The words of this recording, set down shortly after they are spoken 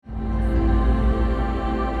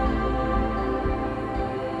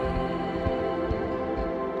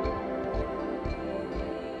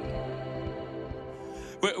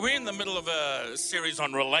We're in the middle of a series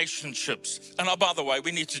on relationships. And by the way,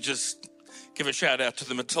 we need to just give a shout out to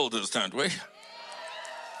the Matildas, don't we?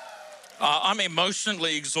 I'm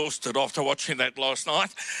emotionally exhausted after watching that last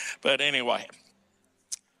night. But anyway,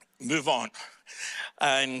 move on.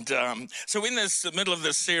 And so in this middle of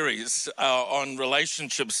this series on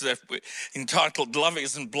relationships that we entitled Love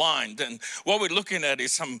Isn't Blind, and what we're looking at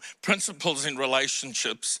is some principles in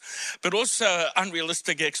relationships, but also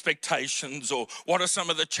unrealistic expectations, or what are some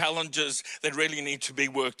of the challenges that really need to be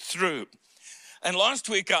worked through. And last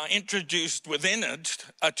week I introduced within it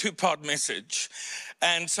a two-part message.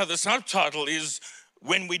 And so the subtitle is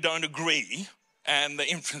When We Don't Agree, and the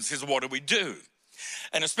inference is what do we do?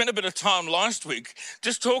 And I spent a bit of time last week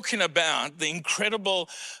just talking about the incredible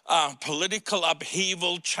political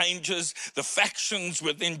upheaval, changes, the factions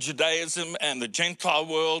within Judaism and the Gentile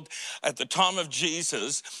world at the time of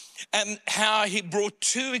Jesus, and how he brought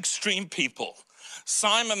two extreme people.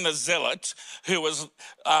 Simon the Zealot, who was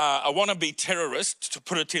a wannabe terrorist, to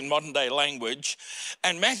put it in modern day language,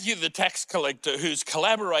 and Matthew the tax collector, who's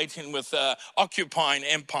collaborating with the occupying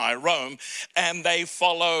empire, Rome, and they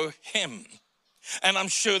follow him. And I'm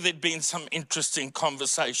sure there'd been some interesting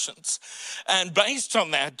conversations. And based on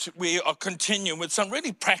that, we are continuing with some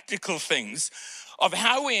really practical things of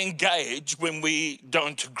how we engage when we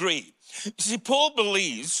don't agree. You see, Paul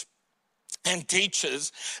believes and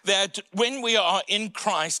teaches that when we are in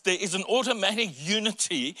Christ, there is an automatic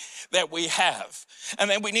unity that we have, and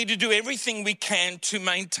that we need to do everything we can to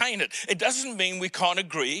maintain it. It doesn't mean we can't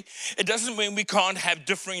agree. It doesn't mean we can't have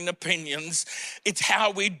differing opinions. It's how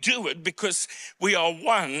we do it, because we are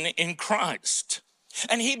one in Christ.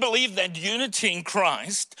 And he believed that unity in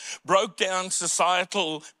Christ broke down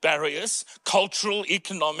societal barriers, cultural,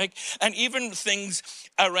 economic, and even things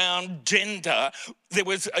around gender. There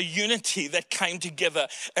was a unity that came together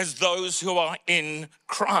as those who are in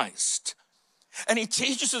Christ. And he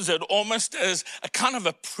teaches it almost as a kind of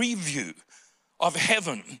a preview of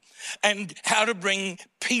heaven and how to bring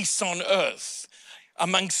peace on earth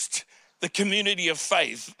amongst the community of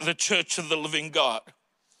faith, the church of the living God.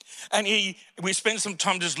 And we spent some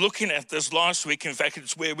time just looking at this last week. In fact,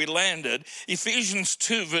 it's where we landed. Ephesians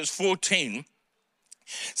 2 verse 14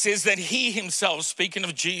 says that he himself, speaking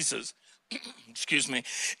of Jesus,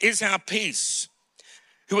 is our peace,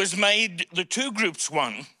 who has made the two groups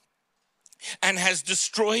one and has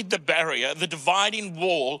destroyed the barrier, the dividing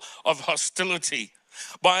wall of hostility,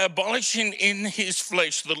 by abolishing in his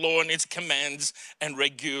flesh the law and its commands and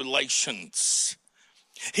regulations.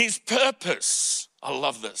 His purpose, I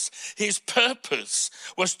love this, his purpose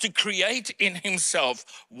was to create in himself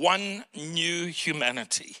one new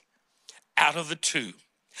humanity out of the two,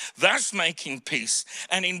 thus making peace,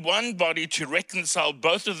 and in one body to reconcile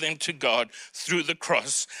both of them to God through the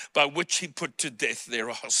cross, by which he put to death their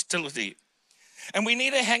hostility. And we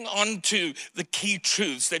need to hang on to the key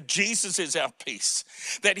truths that Jesus is our peace,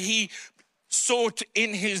 that he sought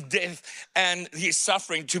in his death and his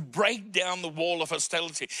suffering to break down the wall of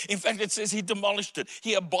hostility. In fact, it says he demolished it,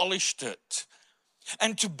 he abolished it.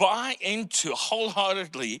 And to buy into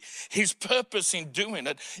wholeheartedly his purpose in doing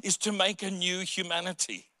it is to make a new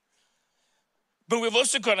humanity. But we've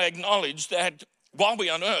also got to acknowledge that while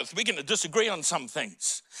we're on earth, we're going to disagree on some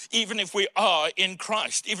things, even if we are in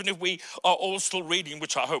Christ, even if we are all still reading,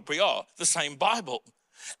 which I hope we are, the same Bible.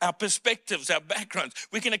 Our perspectives, our backgrounds,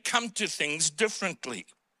 we're going to come to things differently.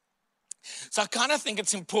 So I kind of think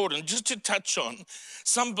it's important just to touch on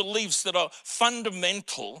some beliefs that are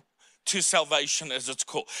fundamental to salvation, as it's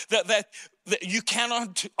called. That you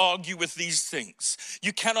cannot argue with these things.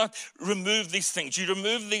 You cannot remove these things. You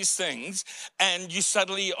remove these things and you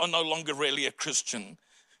suddenly are no longer really a Christian.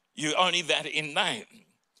 You're only that in name.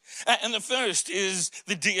 And the first is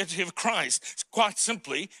the deity of Christ. Quite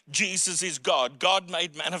simply, Jesus is God. God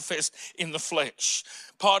made manifest in the flesh.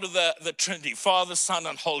 Part of the Trinity, Father, Son,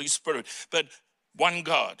 and Holy Spirit, but one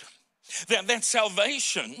God. That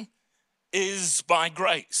salvation is by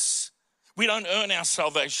grace. We don't earn our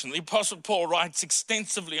salvation. The Apostle Paul writes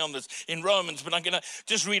extensively on this in Romans, but I'm going to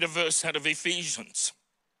just read a verse out of Ephesians.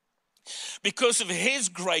 Because of his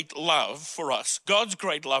great love for us, God's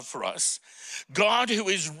great love for us, God, who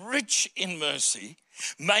is rich in mercy,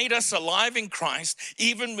 made us alive in Christ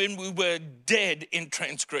even when we were dead in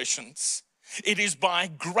transgressions. It is by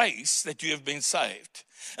grace that you have been saved.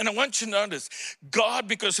 And I want you to notice, God,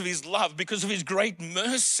 because of his love, because of his great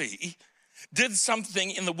mercy, did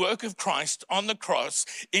something in the work of Christ on the cross,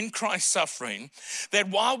 in Christ's suffering, that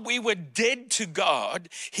while we were dead to God,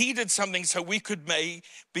 he did something so we could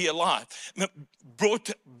be alive, brought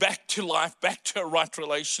back to life, back to a right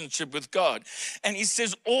relationship with God. And he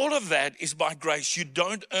says all of that is by grace. You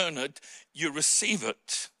don't earn it, you receive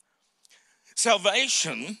it.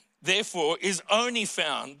 Salvation, therefore, is only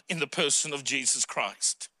found in the person of Jesus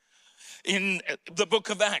Christ. In the book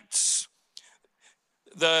of Acts,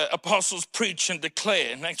 the apostles preach and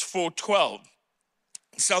declare in Acts 4:12,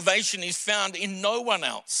 salvation is found in no one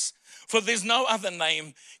else, for there's no other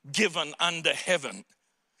name given under heaven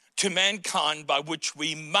to mankind by which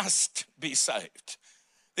we must be saved.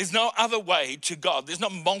 There's no other way to God. There's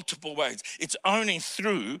not multiple ways. It's only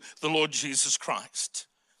through the Lord Jesus Christ.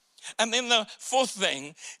 And then the fourth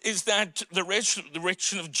thing is that the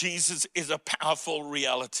resurrection of Jesus is a powerful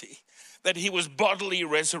reality, that he was bodily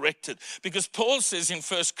resurrected. Because Paul says in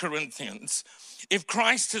 1 Corinthians, if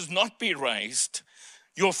Christ has not been raised,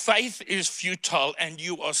 your faith is futile and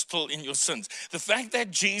you are still in your sins. The fact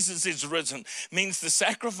that Jesus is risen means the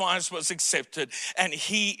sacrifice was accepted and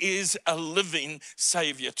he is a living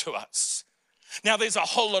Savior to us. Now, there's a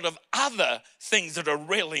whole lot of other things that are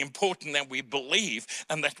really important that we believe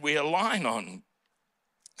and that we align on.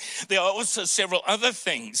 There are also several other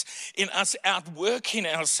things in us outworking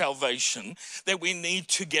our salvation that we need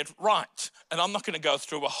to get right. And I'm not going to go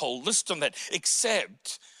through a whole list on that,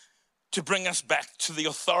 except to bring us back to the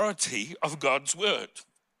authority of God's word.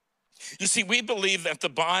 You see, we believe that the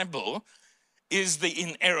Bible is the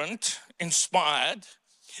inerrant, inspired,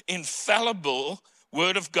 infallible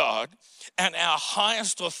word of God and our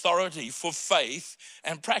highest authority for faith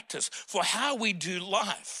and practice, for how we do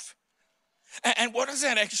life. And what does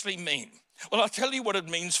that actually mean? Well, I'll tell you what it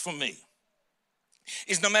means for me.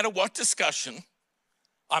 Is no matter what discussion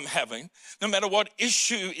I'm having, no matter what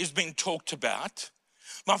issue is being talked about,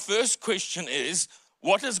 my first question is,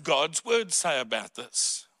 what does God's word say about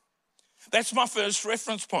this? That's my first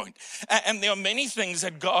reference point. And there are many things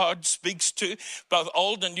that God speaks to, both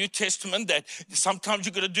Old and New Testament, that sometimes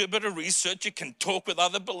you've got to do a bit of research. You can talk with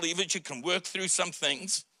other believers. You can work through some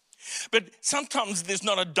things. But sometimes there's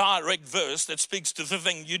not a direct verse that speaks to the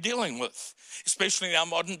thing you're dealing with, especially in our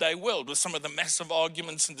modern day world with some of the massive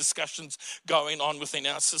arguments and discussions going on within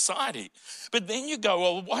our society. But then you go,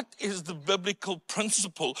 well, what is the biblical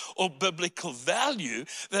principle or biblical value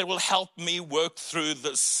that will help me work through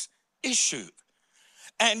this issue?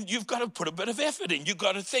 And you've got to put a bit of effort in. You've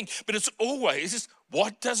got to think. But it's always,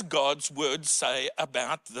 what does God's word say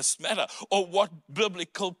about this matter? Or what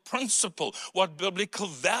biblical principle, what biblical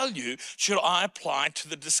value should I apply to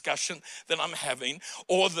the discussion that I'm having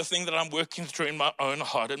or the thing that I'm working through in my own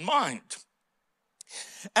heart and mind?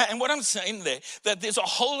 And what I'm saying there, that there's a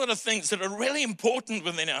whole lot of things that are really important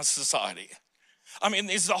within our society. I mean,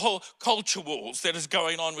 there's the whole culture wars that is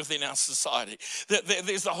going on within our society.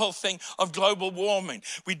 There's the whole thing of global warming.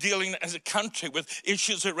 We're dealing as a country with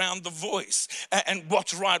issues around the voice and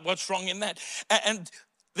what's right, what's wrong in that. And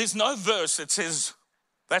there's no verse that says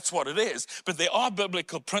that's what it is. But there are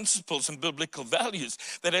biblical principles and biblical values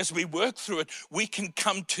that as we work through it, we can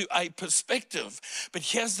come to a perspective. But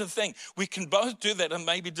here's the thing. We can both do that and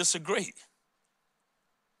maybe disagree.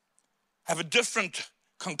 Have a different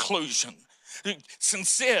conclusion.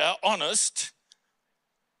 Sincere, honest,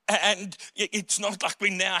 and it's not like we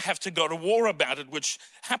now have to go to war about it, which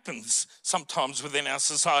happens sometimes within our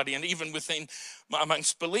society and even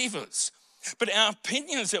amongst believers. But our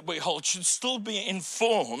opinions that we hold should still be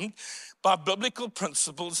informed by biblical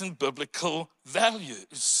principles and biblical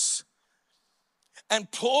values.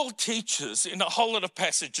 And Paul teaches in a whole lot of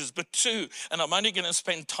passages, but two, and I'm only going to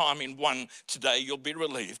spend time in one today, you'll be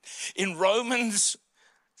relieved. In Romans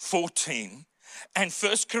 14 and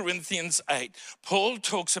 1 Corinthians 8, Paul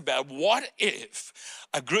talks about what if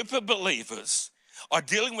a group of believers are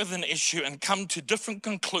dealing with an issue and come to different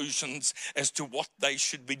conclusions as to what they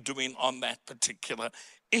should be doing on that particular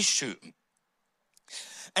issue.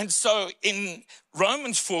 And so in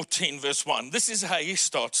Romans 14 verse 1, this is how he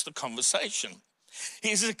starts the conversation.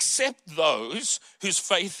 He says, except those whose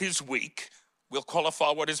faith is weak, we'll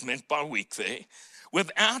qualify what is meant by weak there,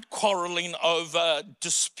 without quarreling over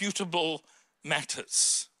disputable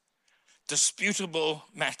matters. Disputable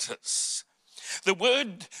matters. The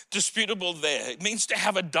word disputable there, it means to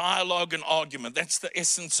have a dialogue and argument. That's the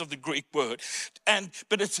essence of the Greek word.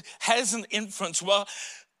 But it has an inference. Well,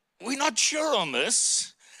 we're not sure on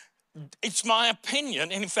this. It's my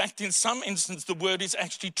opinion. And in fact, in some instances, the word is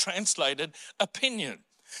actually translated opinion.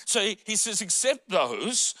 So he says, except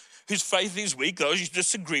those whose faith is weak, those you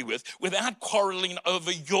disagree with, without quarreling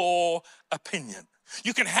over your opinion.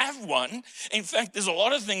 You can have one. In fact, there's a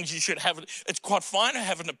lot of things you should have. It's quite fine to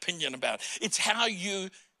have an opinion about. It's how you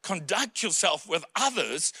conduct yourself with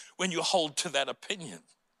others when you hold to that opinion.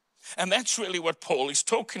 And that's really what Paul is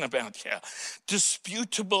talking about here.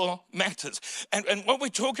 Disputable matters. And what we're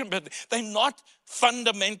talking about, they're not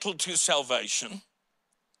fundamental to salvation,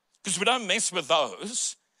 because we don't mess with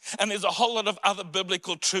those. And there's a whole lot of other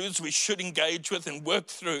biblical truths we should engage with and work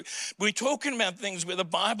through. We're talking about things where the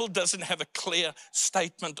Bible doesn't have a clear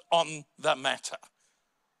statement on the matter.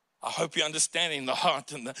 I hope you're understanding the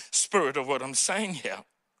heart and the spirit of what I'm saying here.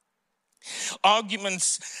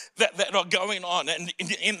 Arguments that are going on, and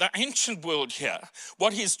in the ancient world here,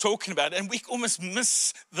 what he's talking about, and we almost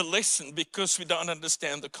miss the lesson because we don't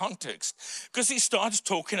understand the context, because he starts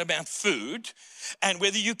talking about food and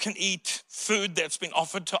whether you can eat food that's been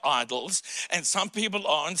offered to idols, and some people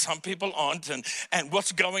are and some people aren't, and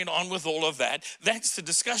what's going on with all of that. That's the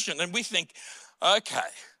discussion. And we think,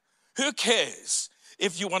 okay, who cares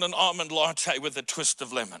if you want an almond latte with a twist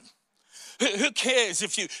of lemon? Who cares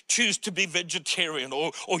if you choose to be vegetarian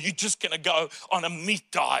or you're just going to go on a meat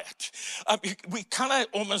diet? We kind of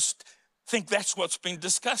almost think that's what's been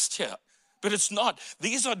discussed here, but it's not.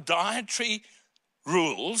 These are dietary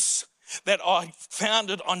rules that are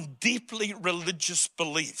founded on deeply religious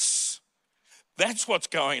beliefs. That's what's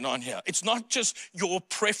going on here. It's not just your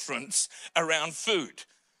preference around food,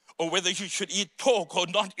 or whether you should eat pork or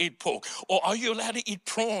not eat pork, or are you allowed to eat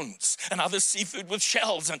prawns and other seafood with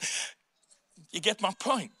shells. And you get my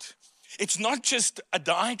point. It's not just a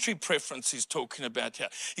dietary preference he's talking about here.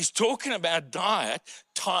 He's talking about diet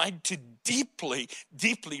tied to deeply,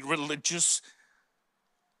 deeply religious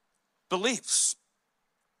beliefs.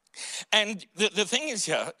 And the thing is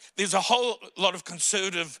here, there's a whole lot of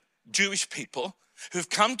conservative Jewish people who've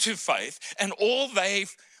come to faith, and all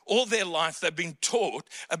their life they've been taught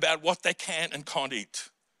about what they can and can't eat.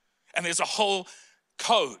 And there's a whole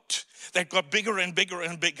code that got bigger and bigger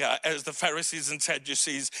and bigger as the Pharisees and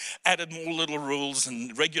Sadducees added more little rules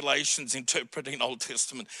and regulations interpreting Old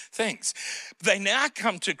Testament things. They now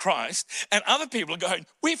come to Christ, and other people are going,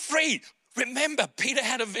 we're free. Remember, Peter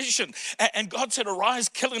had a vision, and God said, arise,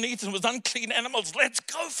 kill and eat, and with unclean animals, let's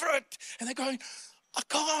go for it. And they're going, I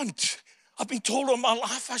can't. I've been told all my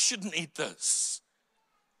life I shouldn't eat this.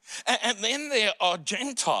 And then there are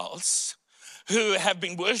Gentiles who have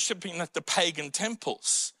been worshipping at the pagan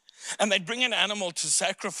temples. And they'd bring an animal to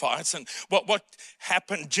sacrifice. And what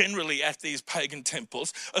happened generally at these pagan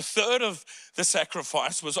temples, a third of the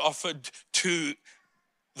sacrifice was offered to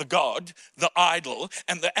the god, the idol.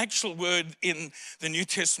 And the actual word in the New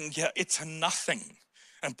Testament here, it's a nothing.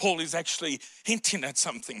 And Paul is actually hinting at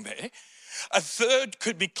something there. A third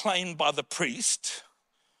could be claimed by the priest.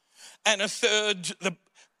 And a third,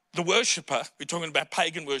 the worshipper, we're talking about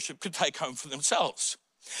pagan worship, could take home for themselves.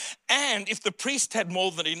 And if the priest had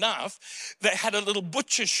more than enough, they had a little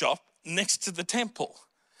butcher shop next to the temple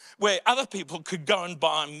where other people could go and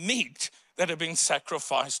buy meat that had been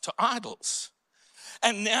sacrificed to idols.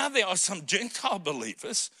 And now there are some Gentile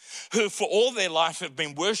believers who for all their life have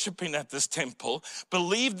been worshiping at this temple,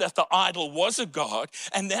 believed that the idol was a god,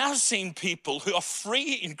 and now seeing people who are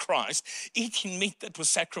free in Christ eating meat that was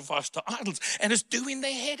sacrificed to idols, and it's doing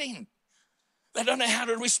their head in. They don't know how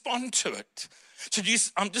to respond to it. So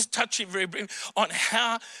I'm just touching very briefly on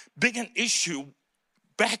how big an issue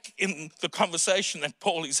back in the conversation that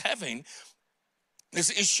Paul is having, this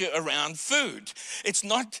issue around food. It's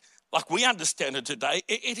not like we understand it today.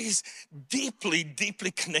 It is deeply, deeply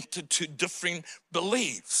connected to different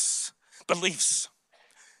beliefs.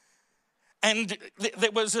 And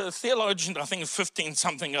there was a theologian, I think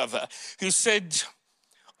 15-something other, who said,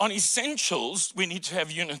 on essentials, we need to have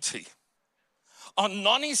unity. On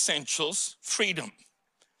non-essentials, freedom.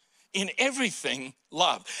 In everything,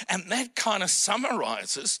 love. And that kind of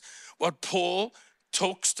summarizes what Paul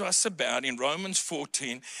talks to us about in Romans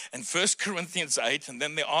 14 and 1 Corinthians 8, and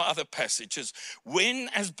then there are other passages. When,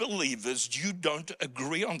 as believers, you don't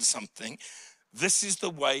agree on something, this is the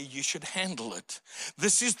way you should handle it.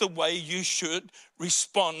 This is the way you should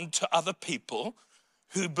respond to other people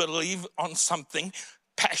who believe on something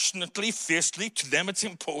passionately, fiercely. To them it's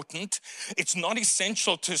important. It's not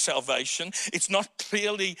essential to salvation. It's not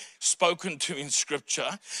clearly spoken to in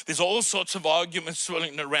Scripture. There's all sorts of arguments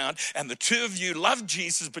swirling around, and the two of you love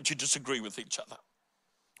Jesus, but you disagree with each other.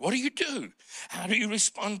 What do you do? How do you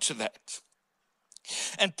respond to that?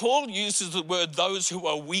 And Paul uses the word those who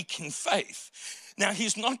are weak in faith. Now,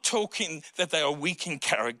 he's not talking that they are weak in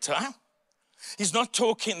character. He's not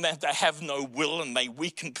talking that they have no will and they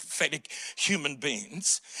weak and pathetic human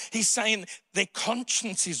beings. He's saying their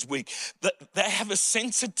conscience is weak, that they have a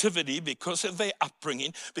sensitivity because of their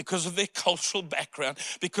upbringing, because of their cultural background,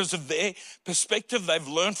 because of their perspective they've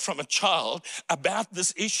learned from a child about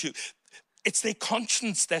this issue. It's their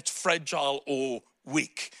conscience that's fragile or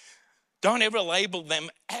weak. Don't ever label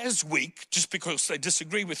them as weak just because they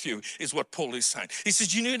disagree with you, is what Paul is saying. He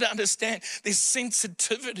says you need to understand there's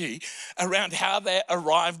sensitivity around how they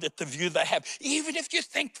arrived at the view they have, even if you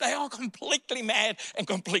think they are completely mad and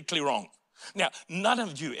completely wrong. Now, none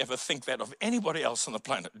of you ever think that of anybody else on the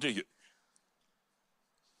planet, do you?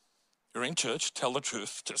 You're in church, tell the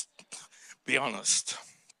truth, just be honest.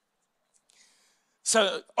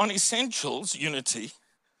 So on essentials, unity.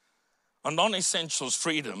 On non-essentials,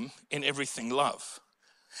 freedom, in everything, love.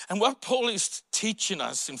 And what Paul is teaching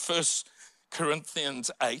us in 1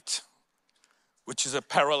 Corinthians 8, which is a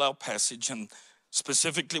parallel passage, and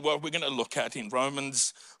specifically what we're going to look at in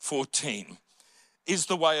Romans 14, is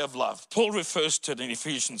the way of love. Paul refers to it in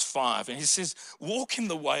Ephesians 5, and he says, walk in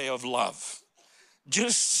the way of love,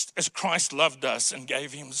 just as Christ loved us and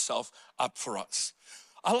gave himself up for us.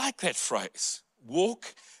 I like that phrase,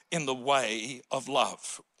 walk in the way of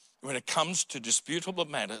love. When it comes to disputable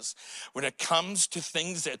matters, when it comes to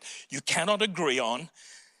things that you cannot agree on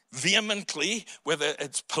vehemently, whether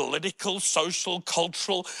it's political, social,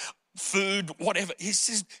 cultural, food, whatever, he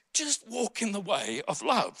says, just walk in the way of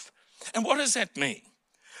love. And what does that mean?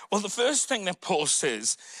 Well, the first thing that Paul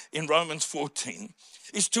says in Romans 14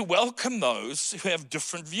 is to welcome those who have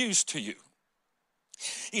different views to you.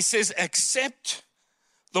 He says, accept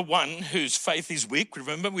the one whose faith is weak.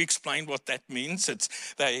 Remember, we explained what that means.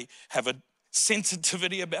 It's they have a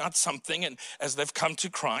sensitivity about something, and as they've come to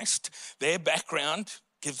Christ, their background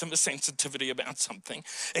gives them a sensitivity about something.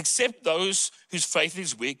 Accept those whose faith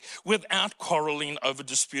is weak without quarreling over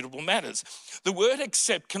disputable matters. The word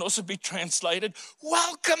accept can also be translated,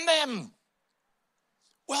 welcome them.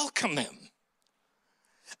 Welcome them.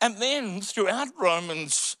 And then throughout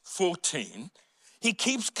Romans 14, he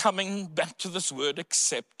keeps coming back to this word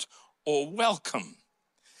accept or welcome.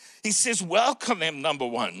 He says welcome them, number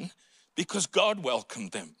one, because God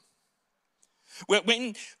welcomed them.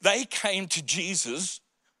 When they came to Jesus,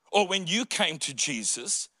 or when you came to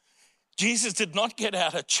Jesus, Jesus did not get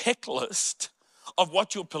out a checklist of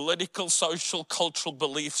what your political, social, cultural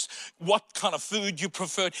beliefs, what kind of food you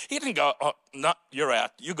preferred. He didn't go, oh, no, you're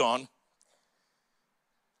out, you're gone.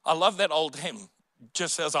 I love that old hymn,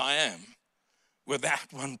 just as I am, with that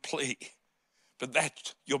one plea, but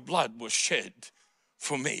that your blood was shed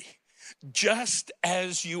for me. Just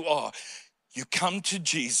as you are, you come to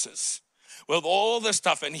Jesus with all the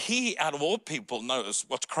stuff, and he, out of all people, knows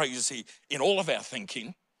what's crazy in all of our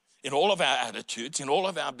thinking, in all of our attitudes, in all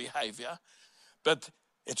of our behavior, but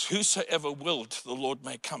it's whosoever will to the Lord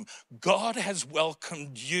may come. God has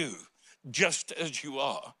welcomed you just as you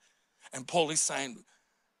are. And Paul is saying,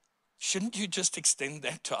 shouldn't you just extend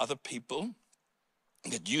that to other people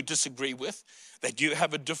that you disagree with, that you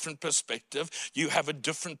have a different perspective, you have a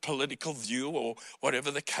different political view, or whatever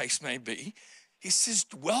the case may be? He says,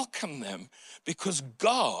 welcome them because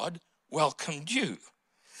God welcomed you.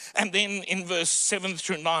 And then in verse 7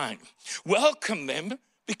 through 9, welcome them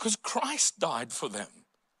because Christ died for them.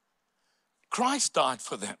 Christ died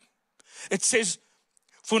for them. It says,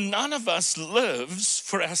 for none of us lives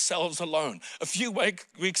for ourselves alone. A few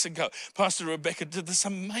weeks ago, Pastor Rebecca did this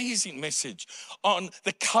amazing message on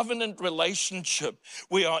the covenant relationship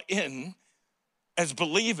we are in as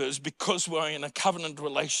believers because we're in a covenant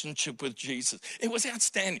relationship with Jesus. It was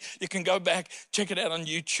outstanding. You can go back, check it out on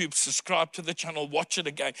YouTube, subscribe to the channel, watch it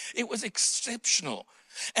again. It was exceptional.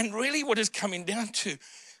 And really what is coming down to,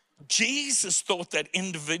 Jesus thought that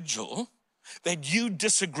individual that you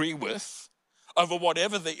disagree with over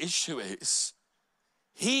whatever the issue is,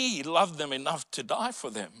 he loved them enough to die for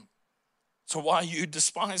them. So why are you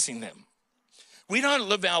despising them? We don't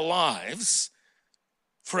live our lives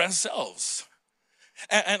for ourselves.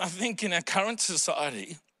 And I think in our current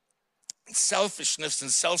society, selfishness and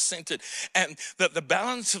self-centered, and that the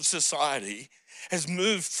balance of society has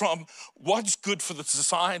moved from what's good for the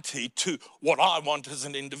society to what I want as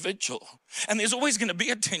an individual. And there's always going to be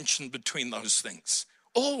a tension between those things,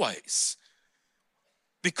 always.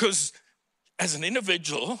 Because as an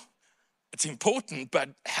individual, it's important, but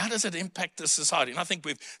how does it impact the society? And I think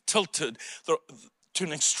we've tilted to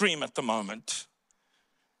an extreme at the moment.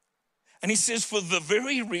 And he says, for the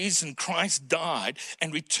very reason Christ died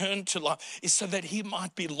and returned to life is so that he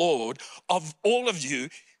might be Lord of all of you,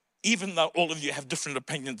 even though all of you have different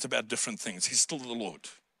opinions about different things. He's still the Lord.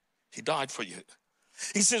 He died for you.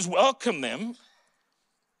 He says, welcome them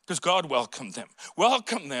because God welcomed them.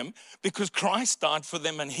 Welcome them because Christ died for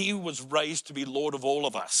them and he was raised to be Lord of all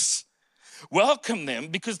of us. Welcome them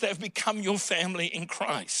because they've become your family in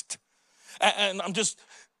Christ. And I'm just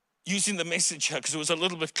using the message here because it was a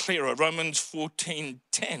little bit clearer. Romans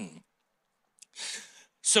 14:10.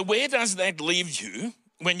 So where does that leave you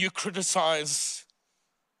when you criticize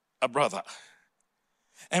a brother?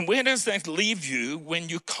 And where does that leave you when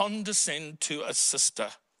you condescend to a sister?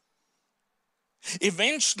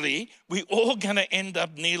 Eventually, we're all going to end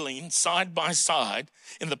up kneeling side by side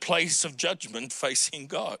in the place of judgment facing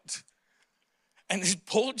God. And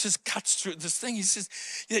Paul just cuts through this thing. He says,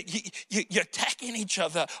 you're attacking each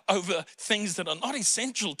other over things that are not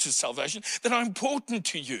essential to salvation, that are important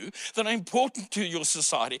to you, that are important to your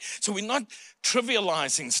society. So we're not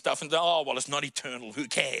trivializing stuff and, oh, well, it's not eternal, who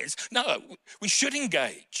cares? No, we should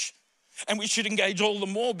engage. And we should engage all the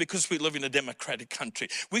more because we live in a democratic country.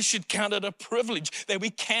 We should count it a privilege that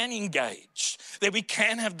we can engage, that we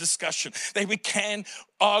can have discussion, that we can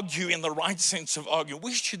argue in the right sense of arguing.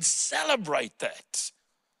 We should celebrate that.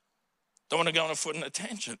 Don't want to go on a foot in a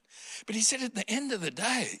tangent. But he said at the end of the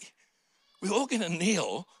day, we're all going to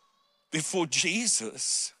kneel before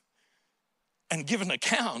Jesus and give an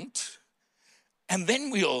account, and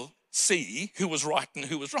then we'll see who was right and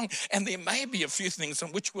who was wrong. And there may be a few things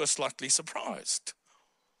on which we're slightly surprised.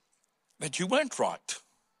 That you weren't right.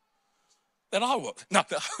 That I was. No.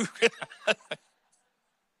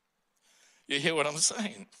 You hear what I'm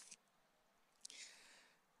saying?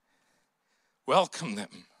 Welcome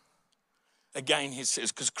them. Again, he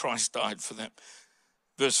says, because Christ died for them.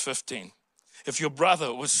 Verse 15. If your brother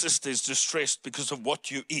or sister is distressed because of what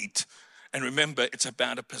you eat, and remember, it's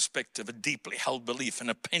about a perspective, a deeply held belief, an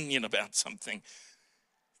opinion about something.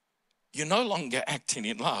 You're no longer acting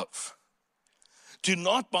in love. Do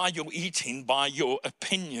not by your eating, by your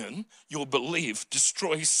opinion, your belief,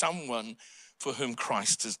 destroy someone for whom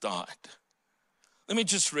Christ has died. Let me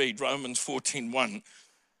just read Romans 14:1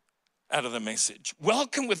 out of the Message.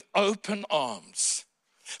 Welcome with open arms,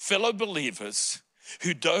 fellow believers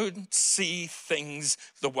who don't see things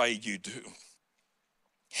the way you do.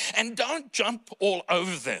 And don't jump all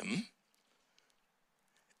over them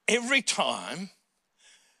every time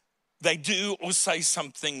they do or say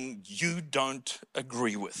something you don't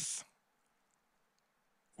agree with.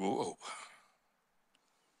 Whoa.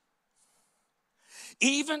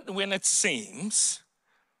 Even when it seems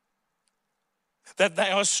that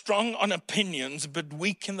they are strong on opinions but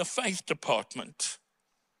weak in the faith department,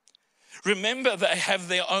 remember they have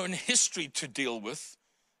their own history to deal with.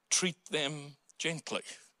 Treat them gently.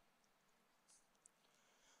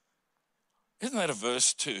 Isn't that a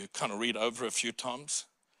verse to kind of read over a few times?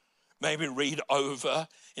 Maybe read over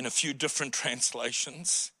in a few different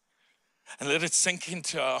translations and let it sink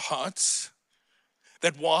into our hearts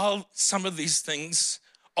that while some of these things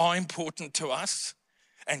are important to us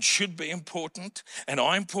and should be important and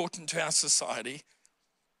are important to our society,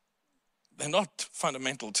 they're not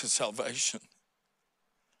fundamental to salvation.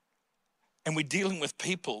 And we're dealing with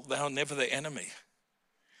people, they are never the enemy.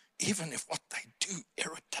 Even if what they do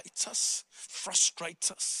irritates us,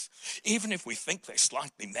 frustrates us, even if we think they're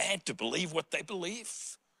slightly mad to believe what they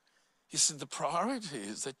believe, you see, the priority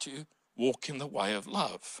is that you walk in the way of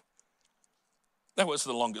love. That was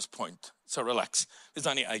the longest point, so relax. There's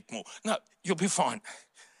only 8 more. No, you'll be fine.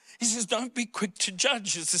 He says, don't be quick to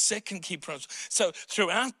judge is the second key principle. So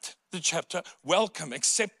throughout the chapter, welcome,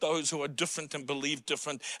 accept those who are different and believe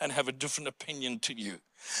different and have a different opinion to you.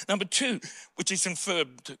 Number 2, which is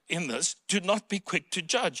inferred in this, do not be quick to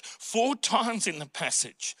judge. 4 times in the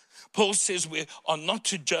passage, Paul says we are not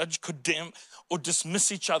to judge, condemn, or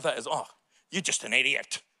dismiss each other as, oh, you're just an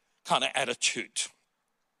idiot kind of attitude.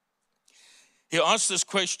 He asks this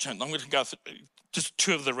question. I'm going to go through just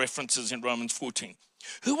 2 of the references in Romans 14.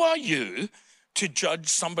 Who are you to judge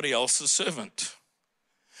somebody else's servant?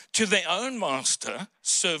 To their own master,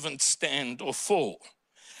 servants stand or fall,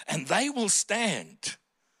 and they will stand,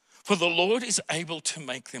 for the Lord is able to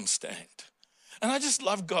make them stand. And I just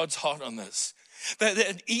love God's heart on this.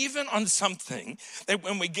 That even on something that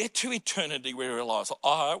when we get to eternity, we realize,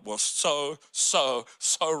 I was so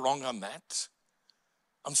wrong on that.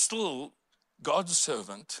 I'm still God's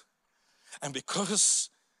servant. And because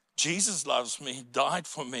Jesus loves me, died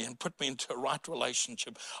for me, and put me into a right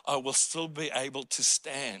relationship, I will still be able to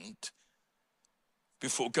stand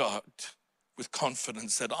before God with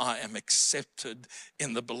confidence that I am accepted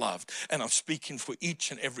in the beloved. And I'm speaking for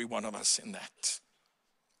each and every one of us in that.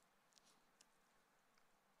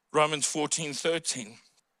 Romans 14:13.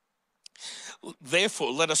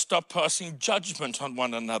 Therefore, let us stop passing judgment on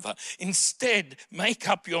one another. Instead, make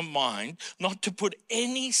up your mind not to put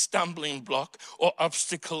any stumbling block or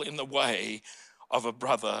obstacle in the way of a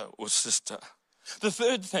brother or sister. The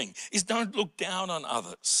third thing is don't look down on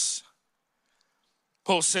others.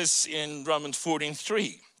 Paul says in Romans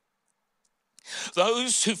 14:3,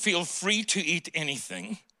 those who feel free to eat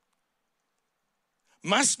anything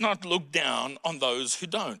must not look down on those who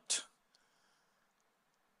don't.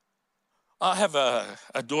 I have a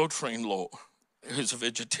daughter-in-law who's a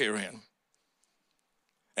vegetarian,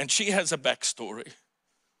 and she has a backstory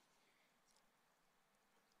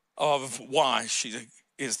of why she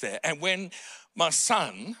is there. And when my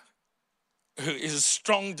son, who is a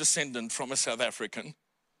strong descendant from a South African,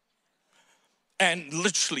 and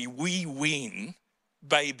literally we wean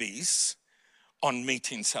babies on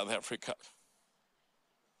meat in South Africa.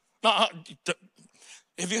 Now,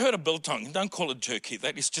 have you heard of biltong? Don't call it jerky.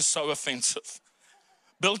 That is just so offensive.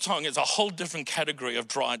 Biltong is a whole different category of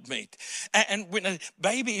dried meat. And when a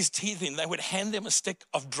baby is teething, they would hand them a stick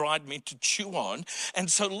of dried meat to chew on.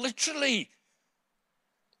 And so literally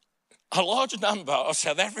a large number of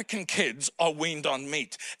South African kids are weaned on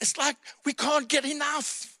meat. It's like we can't get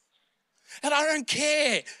enough. And I don't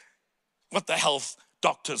care what the health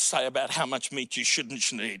doctors say about how much meat you should and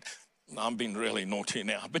shouldn't eat. I'm being really naughty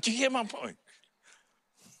now, but you hear my point.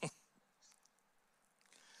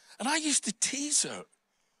 And I used to tease her.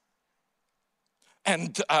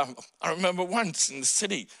 And I remember once in the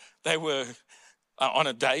city, they were on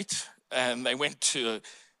a date and they went to,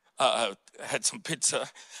 had some pizza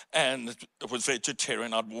and it was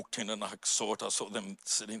vegetarian. I'd walked in and I saw them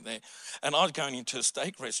sitting there. And I was going into a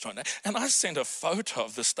steak restaurant and I sent a photo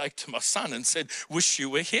of the steak to my son and said, wish you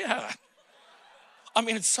were here. I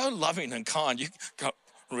mean, it's so loving and kind. You go,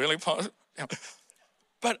 really?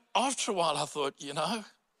 But after a while I thought,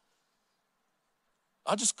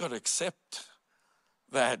 I just got to accept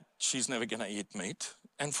that she's never going to eat meat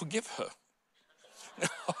and forgive her.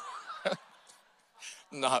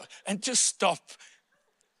 No, and just stop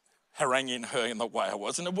haranguing her in the way I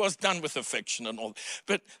was. And it was done with affection and all.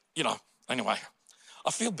 But, anyway,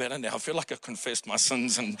 I feel better now. I feel like I've confessed my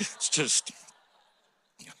sins and it's just...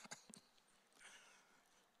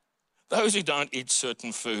 Those who don't eat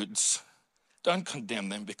certain foods, don't condemn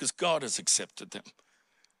them because God has accepted them.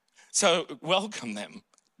 So welcome them.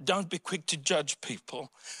 Don't be quick to judge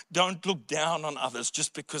people. Don't look down on others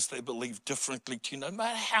just because they believe differently to you, no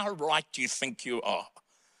matter how right you think you are.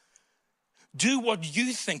 Do what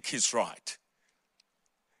you think is right.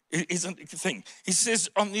 Isn't the thing? He says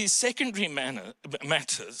on these secondary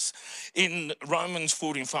matters in Romans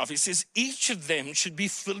 14:5, he says each of them should be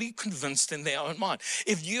fully convinced in their own mind.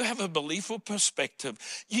 If you have a belief or perspective,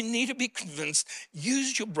 you need to be convinced.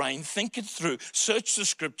 Use your brain, think it through, search the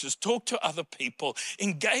scriptures, talk to other people,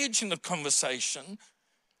 engage in the conversation,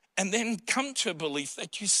 and then come to a belief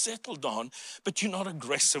that you settled on, but you're not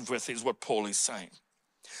aggressive with, is what Paul is saying.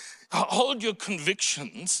 Hold your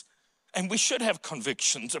convictions. And we should have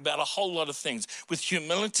convictions about a whole lot of things with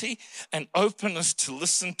humility and openness to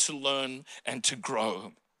listen, to learn, and to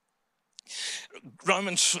grow.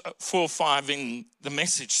 Romans 4:5 in the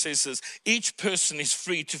Message says this, each person is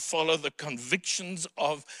free to follow the convictions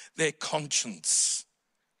of their conscience.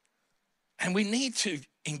 And we need to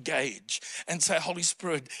engage and say, Holy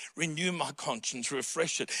Spirit, renew my conscience,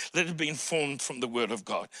 refresh it. Let it be informed from the Word of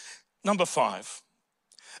God. Number 5.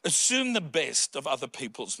 Assume the best of other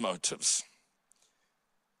people's motives.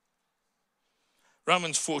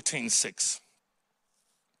 Romans 14:6.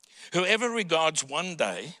 Whoever regards one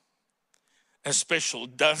day as special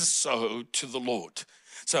does so to the Lord.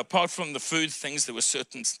 So apart from the food things, there were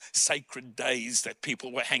certain sacred days that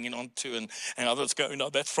people were hanging on to and others go,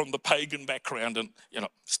 that's from the pagan background and,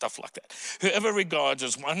 stuff like that. Whoever regards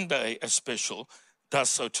as one day as special does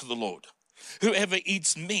so to the Lord. Whoever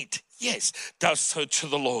eats meat, yes, does so to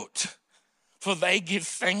the Lord. For they give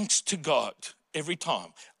thanks to God. Every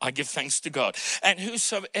time I give thanks to God. And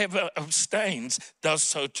whosoever abstains does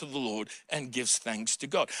so to the Lord and gives thanks to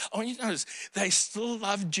God. I want you to notice, they still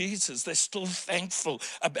love Jesus. They're still thankful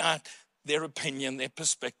about their opinion, their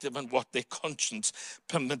perspective, and what their conscience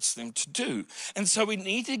permits them to do. And so we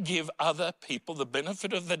need to give other people the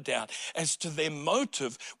benefit of the doubt as to their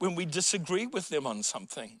motive when we disagree with them on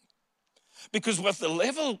something. Because what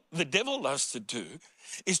the devil loves to do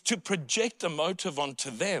is to project a motive onto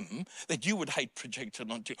them that you would hate projected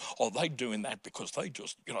onto you. Oh, they're doing that because they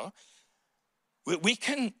just, We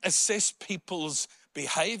can assess people's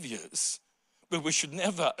behaviors, but we should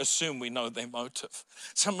never assume we know their motive.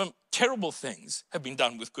 Some terrible things have been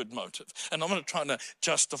done with good motive. And I'm not trying to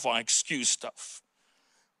justify, excuse stuff.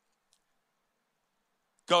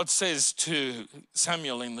 God says to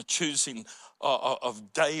Samuel in the choosing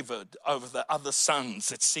of David over the other sons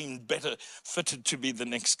that seemed better fitted to be the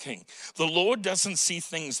next king, the Lord doesn't see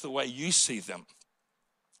things the way you see them.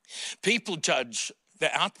 People judge the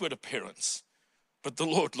outward appearance, but the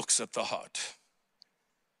Lord looks at the heart.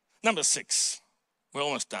 Number 6, we're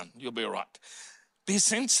almost done, you'll be all right. Be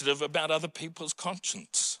sensitive about other people's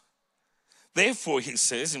conscience. Therefore, he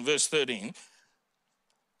says in verse 13,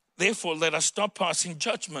 therefore, let us stop passing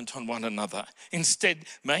judgment on one another. Instead,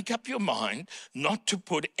 make up your mind not to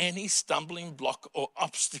put any stumbling block or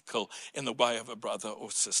obstacle in the way of a brother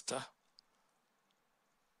or sister.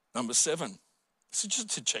 Number 7, this is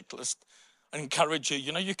just a checklist. I encourage you,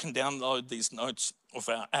 you can download these notes of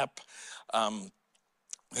our app.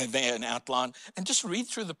 They're there in outline. And just read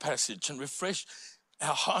through the passage and refresh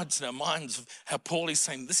our hearts and our minds of how Paul is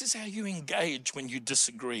saying, this is how you engage when you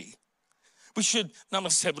disagree. We should, number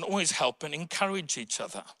 7, always help and encourage each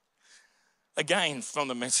other. Again, from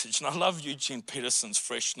the message, and I love Eugene Peterson's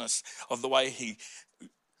freshness of the way he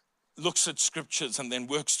looks at scriptures and then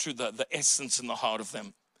works through the essence and the heart of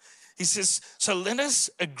them. He says, so let us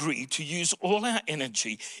agree to use all our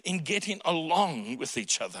energy in getting along with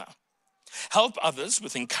each other. Help others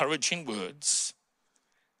with encouraging words.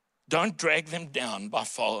 Don't drag them down by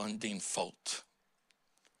finding fault.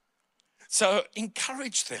 So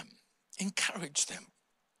encourage them. Encourage them.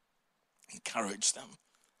 Encourage them.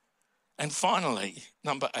 And finally,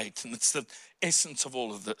 number 8, and it's the essence of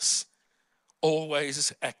all of this,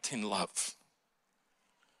 always act in love.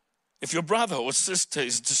 If your brother or sister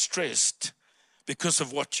is distressed because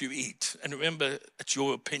of what you eat, and remember, it's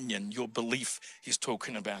your opinion, your belief he's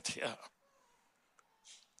talking about here,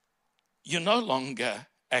 you're no longer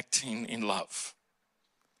acting in love.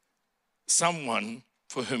 Someone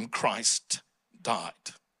for whom Christ died.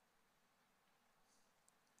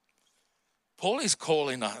 Paul is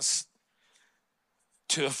calling us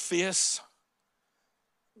to a fierce,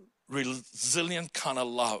 resilient kind of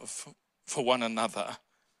love for one another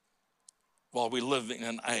while we live in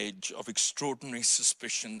an age of extraordinary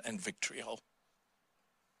suspicion and vitriol.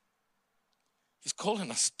 He's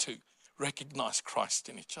calling us to recognize Christ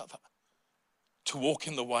in each other, to walk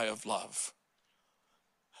in the way of love.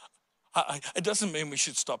 It doesn't mean we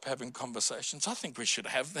should stop having conversations. I think we should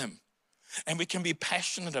have them. And we can be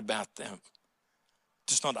passionate about them,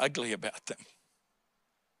 just not ugly about them.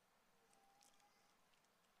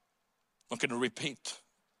 I'm not going to repeat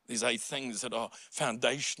these 8 things that are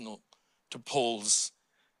foundational to Paul's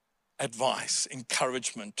advice,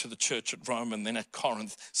 encouragement to the church at Rome, and then at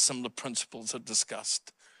Corinth, similar principles are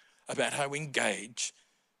discussed about how we engage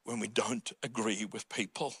when we don't agree with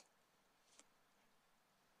people.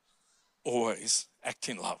 Always act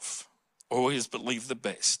in love. Always believe the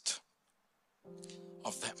best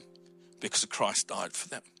of them because Christ died for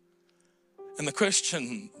them. And the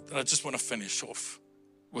question that I just want to finish off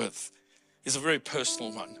with is a very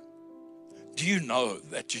personal one. Do you know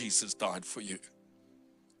that Jesus died for you?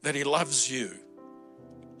 That he loves you?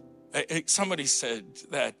 Somebody said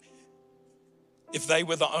that if they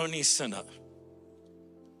were the only sinner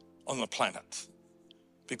on the planet,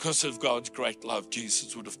 because of God's great love,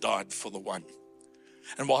 Jesus would have died for the one.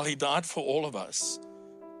 And while he died for all of us,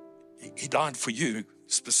 he died for you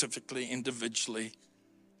specifically, individually,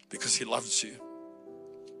 because he loves you.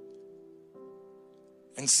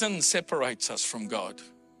 And sin separates us from God.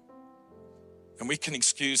 And we can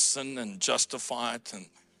excuse sin and justify it and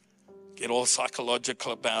get all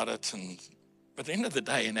psychological about it. But at the end of the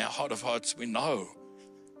day, in our heart of hearts, we know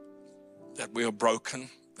that we are broken,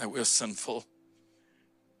 that we are sinful,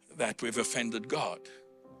 that we've offended God.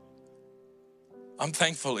 I'm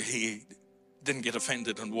thankful he didn't get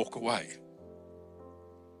offended and walk away.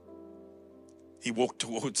 He walked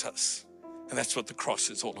towards us. And that's what the cross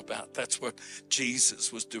is all about. That's what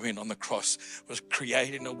Jesus was doing on the cross, was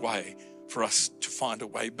creating a way for us to find a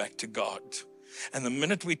way back to God. And the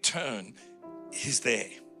minute we turn, he's there.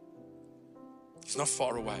 He's not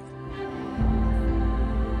far away.